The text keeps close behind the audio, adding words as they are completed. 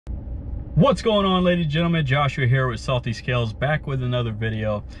What's going on, ladies and gentlemen? Joshua here with Salty Scales, back with another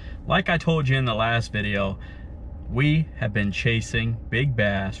video. Like I told you in the last video, we have been chasing big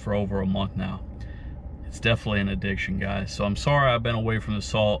bass for over a month now. It's definitely an addiction, guys. So I'm sorry I've been away from the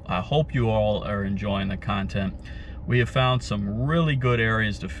salt. I hope you all are enjoying the content. We have found some really good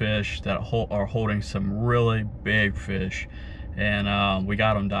areas to fish that are holding some really big fish, and we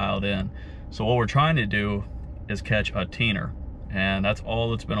got them dialed in. So what we're trying to do is catch a teener. And that's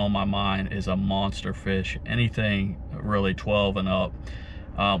all that's been on my mind, is a monster fish, anything really 12 and up.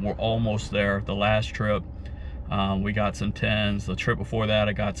 We're almost there. The last trip, we got some 10s. The trip before that,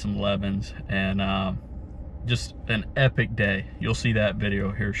 I got some 11s, and just an epic day. You'll see that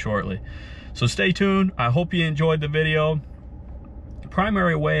video here shortly. So stay tuned. I hope you enjoyed the video. The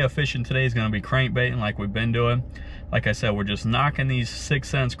primary way of fishing today is going to be crankbaiting like we've been doing. Like I said, we're just knocking these 6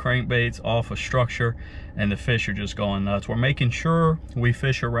 cents crankbaits off a structure, and the fish are just going nuts. We're making sure we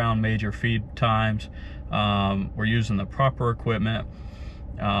fish around major feed times. We're using the proper equipment.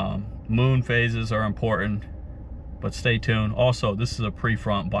 Moon phases are important, but stay tuned. Also, this is a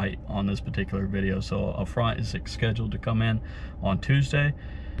pre-front bite on this particular video, so a front is scheduled to come in on Tuesday.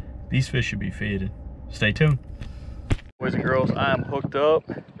 These fish should be feeding. Stay tuned. Boys and girls, I am hooked up.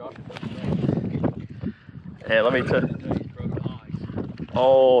 Hey, let me tell you.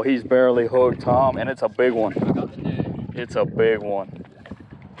 Oh, he's barely hooked, Tom, and it's a big one. It's a big one.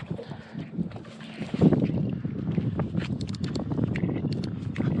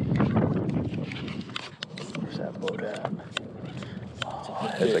 Where's that boat at?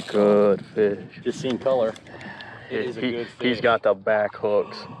 Oh, it's a good fish. Just seen color. It is a good fish. He's got the back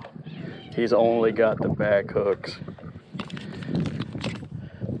hooks. He's only got the back hooks.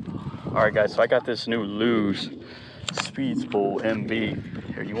 All right, guys, so I got this new Lew's Speed Spool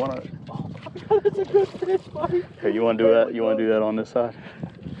MB. Here, you wanna? Oh my God, that's a good fish, buddy. Here, you wanna do that? You wanna do that on this side?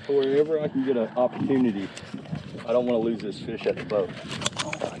 Wherever I can get an opportunity. I don't want to lose this fish at the boat.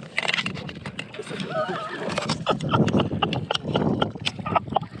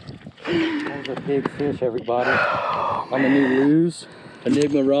 There's a big fish, everybody. On the new Lew's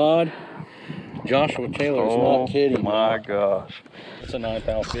Enigma rod. Joshua Taylor is not kidding. Oh my gosh. It's a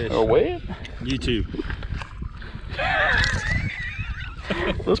 9-pound fish. Oh, wait. YouTube.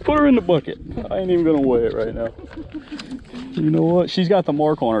 Let's put her in the bucket. I ain't even gonna weigh it right now. You know what? She's got the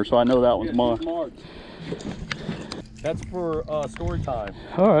mark on her, so I know that one's mine. That's for story time.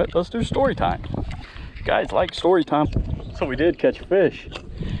 All right, let's do story time. You guys like story time. So we did catch a fish.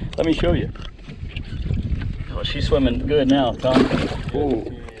 Let me show you. Oh, she's swimming good now, Tom.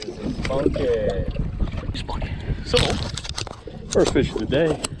 Ooh. Spunky. Spunky. So, first fish of the day.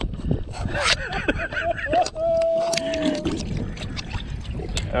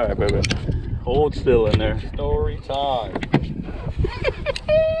 All right, baby. Hold still in there. Story time.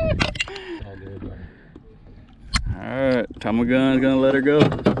 All right, Tommy Gunn's gonna let her go.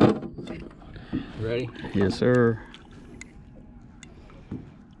 Ready? Yes, sir.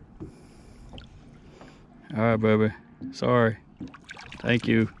 All right, baby. Sorry. Thank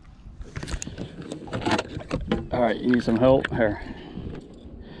you. All right, you need some help? Here.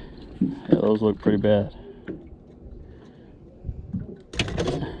 Yeah, those look pretty bad.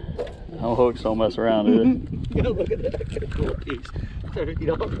 No hooks don't mess around, do they? Yeah, look at that. Get a cool piece.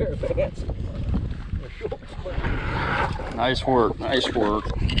 $30 pair of pants. Nice work, nice work.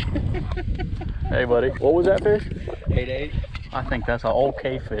 Hey, buddy, what was that fish? 8-8. I think that's an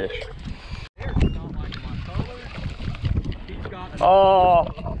okay fish. Oh,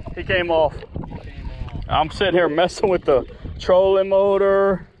 he came off. I'm sitting here messing with the trolling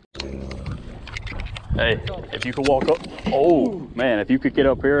motor. Hey, if you could walk up. Oh, man, if you could get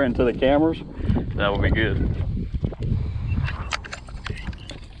up here into the cameras, that would be good.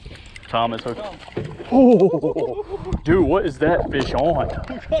 Tom is hooked. Oh, dude, what is that fish on?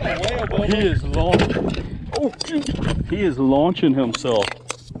 He is launching. Oh, he is launching himself.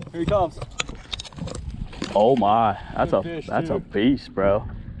 Here he comes. Oh my, that's Good a beast, bro.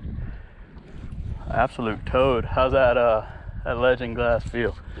 Absolute toad. How's that that Legend Glass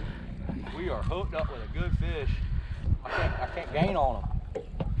feel? We are hooked up with a good fish. I can't gain on him.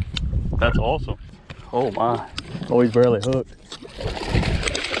 That's awesome. Oh my. Oh, he's barely hooked.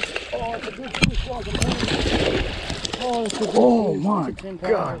 Oh, it's a good fish. Oh, it's a good Oh fish. my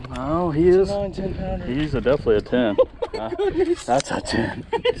God. No, he is. 9-10 pounder. He's definitely a 10. That's a 10.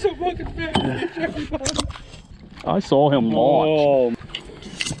 It's a fucking fish, everybody. I saw him launch.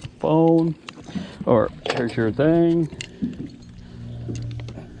 Phone. Or here's your thing.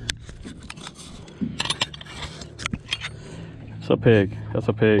 It's a pig. That's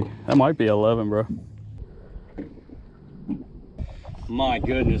a pig. That might be 11, bro. My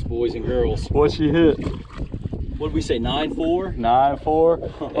goodness, boys and girls. What she hit? What did we say, 9.4?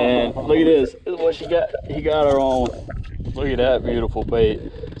 9.4. And look at this. This is what she got. He got her on. Look at that beautiful bait.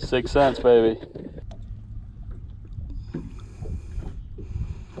 6 cents, baby.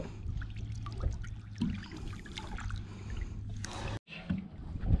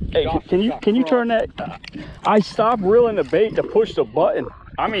 Hey, can you turn that? I stopped reeling the bait to push the button.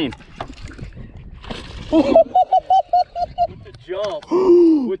 I mean, With the jump.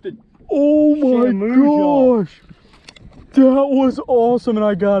 With the oh my Shamu gosh, that was awesome, and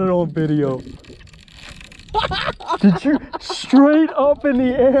I got it on video. Did you straight up in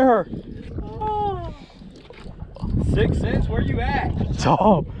the air? 6 cents. Where you at?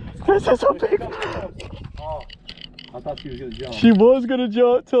 Tom, this is a big. Oh, I thought she was gonna jump. She was gonna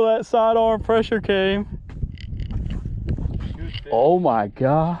jump till that sidearm pressure came. Good fish. Oh my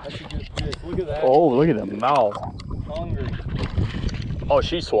god. That's a good fish. Look at that. Oh, look at the mouth. Hungry. Oh,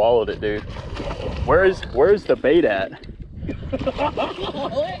 she swallowed it, dude. Where's the bait at?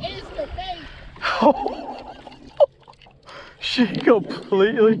 Where is the bait? She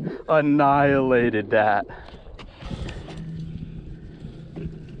completely annihilated that.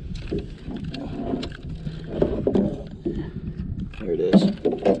 There it is.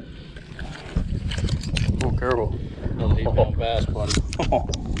 Oh, careful. Another 8-pound bass, buddy.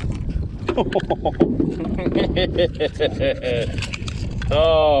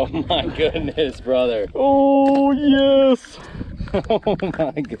 Oh my goodness, brother. Oh, yes. Oh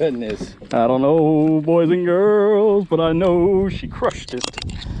my goodness. I don't know, boys and girls, but I know she crushed it.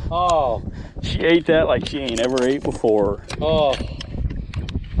 Oh, She ate that like she ain't ever ate before. oh.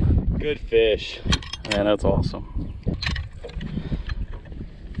 Good fish. Man, that's awesome.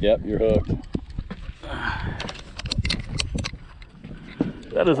 Yep, you're hooked.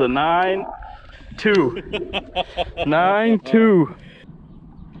 That is a 9-2. 9-2.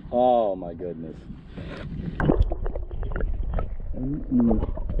 Oh my goodness.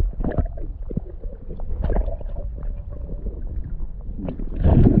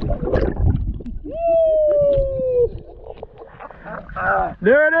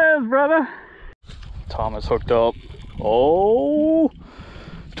 There it is, brother. Thomas hooked up. Oh,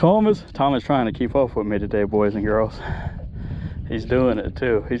 Thomas trying to keep up with me today, boys and girls. He's doing it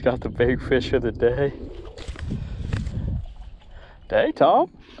too. He's got the big fish of the day. Hey, Tom,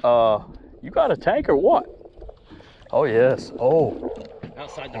 you got a tank or what? Oh yes. Oh,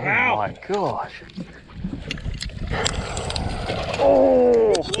 Outside the oh mouth. my gosh.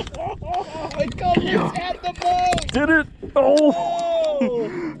 Oh, My goodness, at the boat. did it? Oh.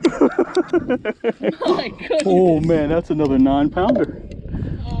 My goodness. Oh man, that's another 9-pounder.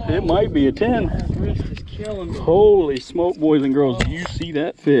 It might be a 10. That wrist is killing me. Holy smoke, boys and girls. Do you see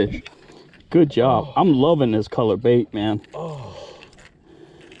that fish? Good job. I'm loving this color bait, man. Oh.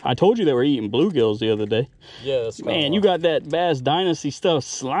 I told you they were eating bluegills the other day. Yeah, that's Man, you got that Bass Dynasty stuff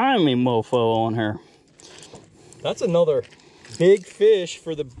slimy mofo on her. That's another big fish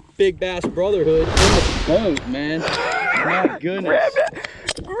for the Big Bass Brotherhood in the boat, man. My goodness.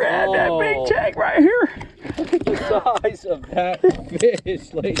 Grab that Oh. big tank right here. Look at the size of that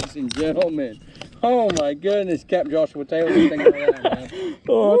fish, ladies and gentlemen. Oh my goodness, Captain Joshua Taylor, what do you think of that, man?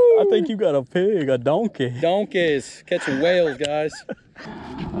 Oh, I think you got a pig, a donkey. Donkeys, catching whales, guys.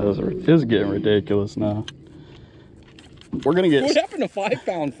 This is getting ridiculous now. We're gonna What get. happened to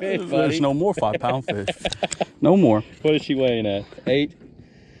 5-pound fish, buddy? There's no more 5-pound fish. No more. What is she weighing at? 8?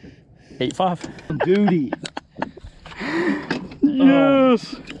 8.5. Duty.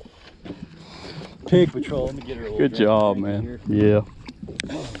 Yes. Pig patrol. Let me get her a little Good drink job, right man. here. Yeah.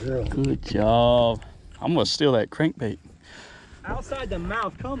 Oh, girl. Good job. I'm gonna steal that crankbait. Outside the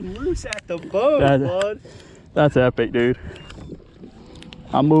mouth, come loose at the boat, That- bud. That's epic, dude.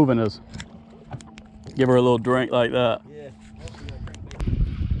 I'm moving this. Give her a little drink like that. Yeah.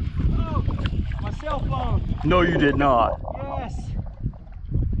 Oh, my cell phone. No, you did not. Yes.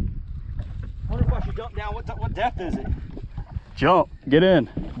 Wonder if I should jump down. What depth is it? Jump. Get in.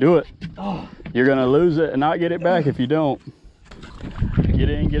 Do it. Oh. You're gonna lose it and not get it back if you don't. Get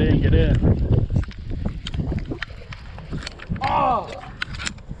in, get in, get in. Oh.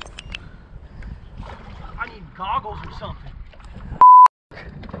 I need goggles or something.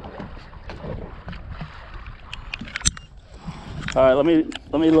 All right, let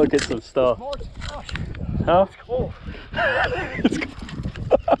me look at some stuff. March. Oh, Huh? cool.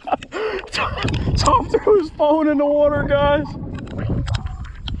 Tom threw his phone in the water, guys.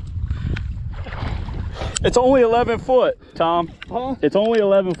 It's only 11 foot, Tom. Huh? It's only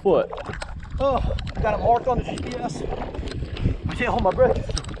 11 foot. Oh, got it marked on the GPS. I can't hold my breath.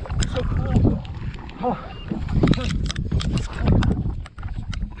 So cool. Oh.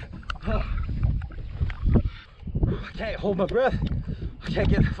 can't hold my breath. I can't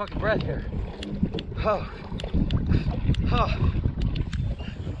get the fucking breath here. Oh. Oh.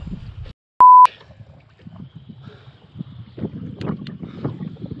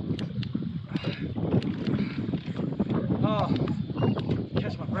 Oh.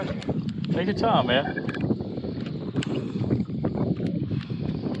 Catch my breath here. Take your time, man.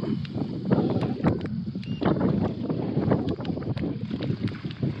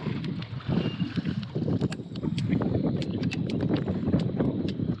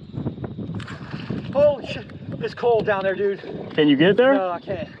 Holy shit, it's cold down there, dude. Can you get there? No, I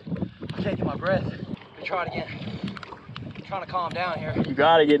can't. I can't get my breath. Let me try it again. I'm trying to calm down here. You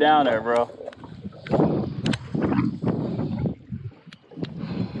gotta get down there, bro.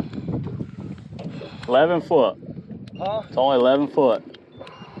 $11 Huh? It's only 11 foot.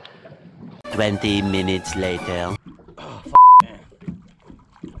 20 minutes later. Oh, man.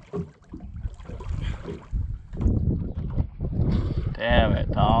 Damn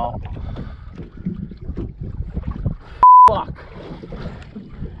it, Tom. Fuck.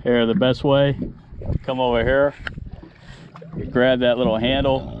 Here, the best way, come over here, grab that little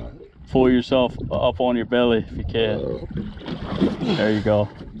handle, pull yourself up on your belly if you can. There you go.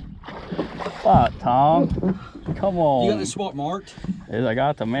 Fuck, Tom. Come on. You got the spot marked? Yes, I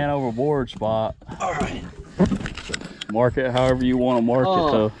got the man overboard spot. All right. Mark it however you want to mark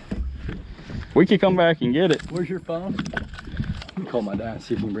it to. We can come back and get it. Where's your phone? Let me call my dad and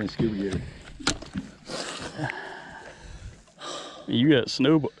see if we can bring scuba gear. You got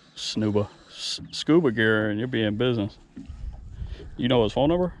scuba gear and you'll be in business. You know his phone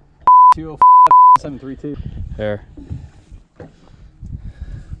number? 205-732. There.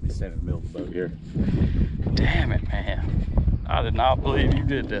 We stand in the middle of the boat here. Damn it, man. I did not believe you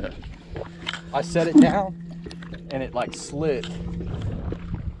did that. I set it down and it like slid.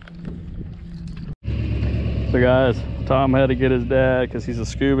 So guys, Tom had to get his dad because he's a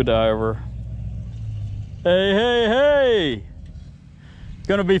scuba diver. Hey, hey, hey!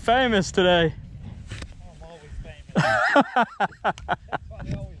 Gonna be famous today. I'm always famous. That's what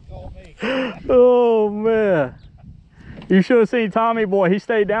they always call me. Oh man. You should have seen Tommy boy. He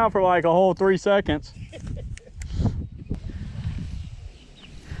stayed down for like a whole 3 seconds.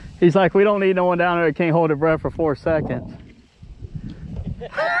 He's like, we don't need no one down there that can't hold their breath for 4 seconds.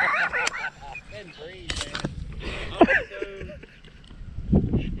 Couldn't breathe, man. I was so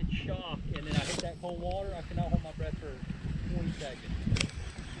in shock, and then I hit that cold water. I could not hold my breath for 20 seconds.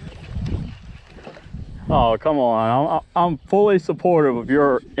 Oh, come on. I'm fully supportive of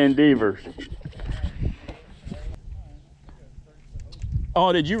your endeavors.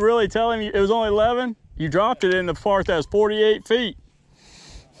 Oh, did you really tell him it was only 11? You dropped it in the part that's 48 feet.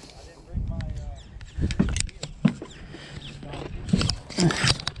 I didn't bring my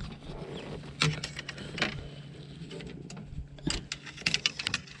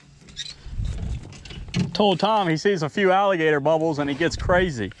Told Tom he sees a few alligator bubbles and he gets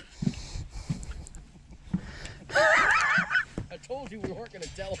crazy. I told you we weren't gonna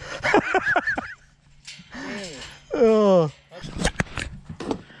tell him. Oh.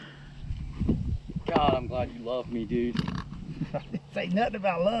 God, I'm glad you love me, dude. say nothing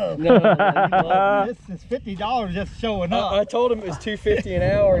about love. No, you love me. This is $50 just showing up. I told him it was $2.50 an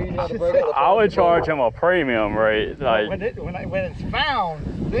hour. He had to break out the I would charge him a premium rate. Like when it's found,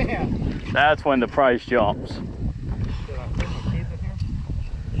 then. that's when the price jumps. Should I put my kids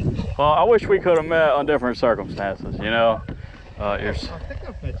in here? Well, I wish we could have met on different circumstances, you know. Your I think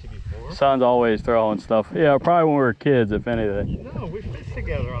I've met you before. son's always throwing stuff. Yeah, probably when we were kids, if anything. No, we fished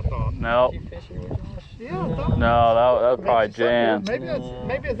together, I thought. No, Yeah, I thought. no, that was probably Jan.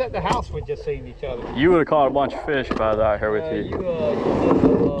 Maybe it's at the house we just seen each other. You would have caught a bunch of fish if I was out here with you.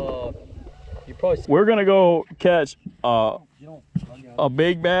 You probably. We're gonna go catch a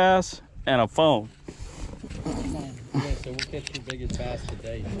big bass and a phone. Yeah, so we'll catch your biggest bass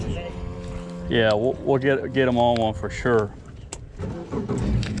today. Yeah, we'll get them on one for sure.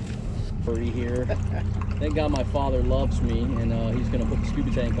 Here. Thank God my father loves me, and he's gonna put the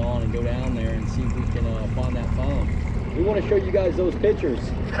scuba tank on and go down there and see if we can find that phone. We want to show you guys those pictures.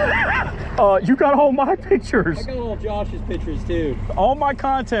 You got all my pictures. I got all Josh's pictures too. All my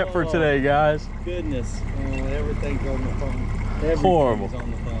content for today, guys. Goodness, everything's on the phone. Everything's Horrible.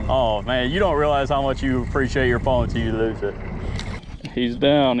 on the phone. Oh man, you don't realize how much you appreciate your phone until you lose it. He's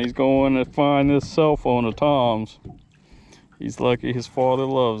down. He's going to find this cell phone of Tom's. He's lucky his father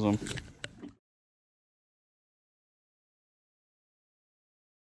loves him.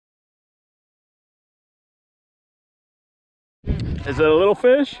 Is it a little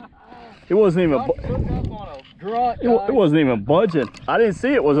fish? It wasn't even. It wasn't even budging. I didn't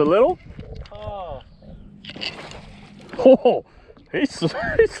see it. Was it little? Oh. Oh, he's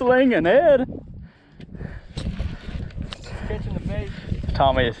slinging Ed. Catching the bait.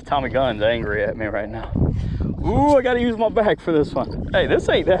 Tommy Gunn's angry at me right now. Ooh, I gotta use my back for this one. Hey, this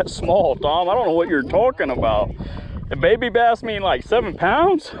ain't that small, Tom. I don't know what you're talking about. The baby bass mean like 7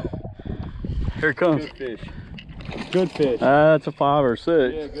 pounds? Here it comes. Good fish. Good fish. That's a 5 or 6.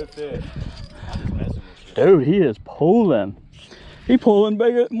 Yeah, good fish. Dude, he is pulling. He pulling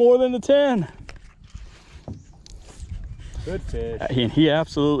bigger, more than the 10. Good fish. And he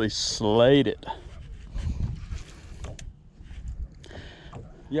absolutely slayed it.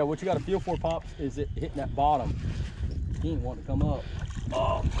 Yeah, what you got to feel for, Pops, is it hitting that bottom. He ain't wanting to come up.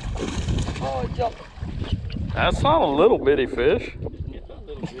 Oh, he jumped. That's not a little bitty fish.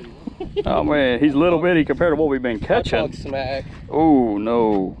 Oh man, he's little bitty compared to what we've been catching. Smack. Oh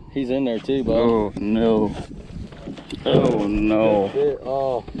no. He's in there too, bud. Oh no. Oh no.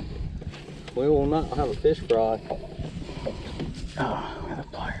 Oh, we will not have a fish fry. Oh, where the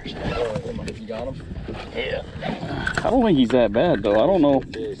pliers at? You got him? Yeah. I don't think he's that bad though. I don't know.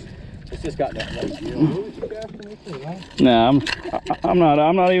 It's just got that nice deal. Nah,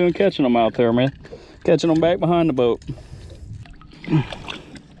 I'm not even catching them out there, man. Catching them back behind the boat.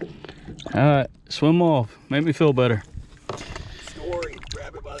 All right, swim off. Make me feel better. Story.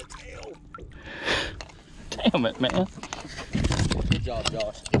 Grab it by the tail. Damn it, man. Good job,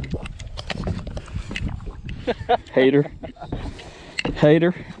 Josh. Hater.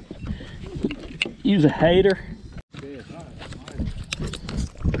 Hater. You's a hater.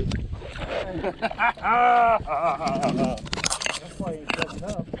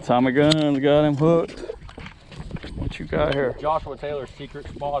 Tommy Gunn's got him hooked. What you got here? Joshua Taylor's secret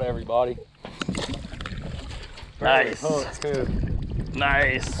spot, everybody. Nice. Hooked too.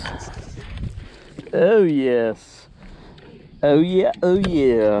 Nice. Oh yes. Oh yeah, oh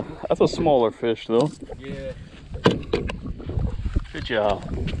yeah. That's a smaller fish though. Yeah. Good job.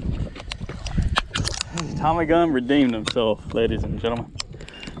 Tommy Gunn redeemed himself, ladies and gentlemen.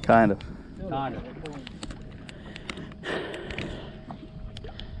 Kind of. Kind of.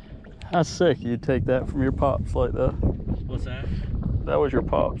 That's sick. You take that from your pops like that. What's that? That was your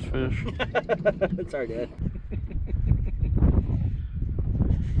pops fish. It's our dad.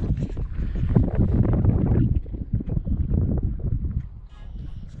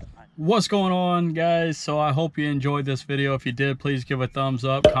 What's going on, guys? So I hope you enjoyed this video. If you did, please give a thumbs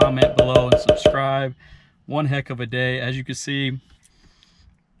up, comment below, and subscribe. One heck of a day. As you can see,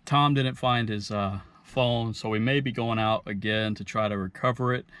 Tom didn't find his phone, so we may be going out again to try to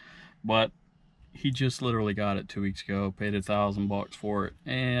recover it, but he just literally got it 2 weeks ago, paid $1,000 for it,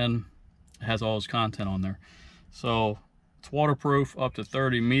 and it has all his content on there. So it's waterproof up to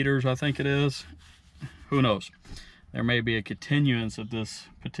 30 meters, I think it is. Who knows? There may be a continuance of this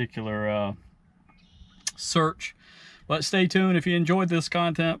particular search, but stay tuned. If you enjoyed this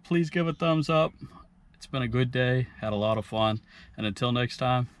content, please give a thumbs up. It's been a good day, had a lot of fun, and until next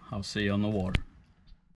time, I'll see you on the water.